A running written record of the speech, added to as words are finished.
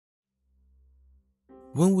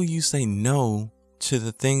When will you say no to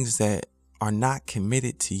the things that are not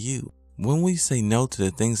committed to you? When will you say no to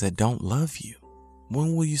the things that don't love you?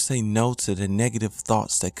 When will you say no to the negative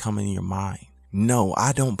thoughts that come in your mind? No,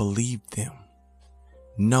 I don't believe them.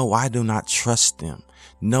 No, I do not trust them.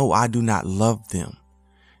 No, I do not love them.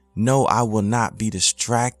 No, I will not be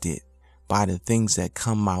distracted by the things that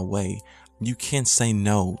come my way. You can't say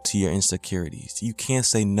no to your insecurities. You can't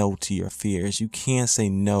say no to your fears. You can't say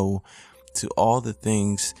no to all the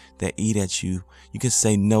things that eat at you. You can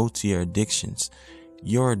say no to your addictions.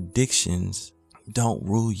 Your addictions don't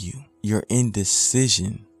rule you. Your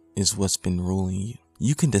indecision is what's been ruling you.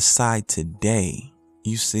 You can decide today.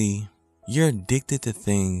 You see, you're addicted to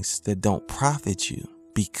things that don't profit you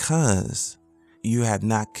because you have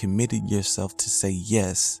not committed yourself to say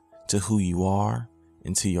yes to who you are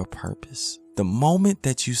and to your purpose. The moment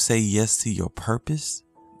that you say yes to your purpose,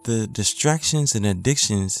 the distractions and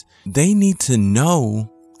addictions, they need to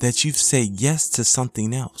know that you've said yes to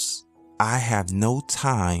something else. I have no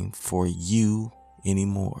time for you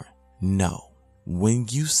anymore. No. When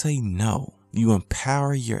you say no, you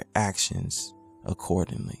empower your actions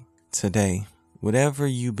accordingly. Today, whatever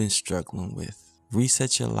you've been struggling with,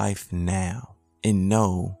 reset your life now and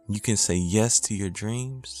know you can say yes to your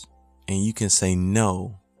dreams and you can say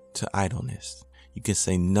no to idleness. You can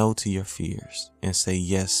say no to your fears and say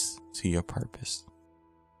yes to your purpose.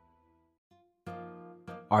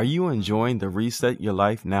 Are you enjoying the Reset Your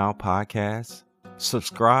Life Now podcast?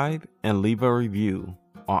 Subscribe and leave a review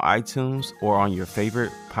on iTunes or on your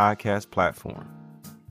favorite podcast platform.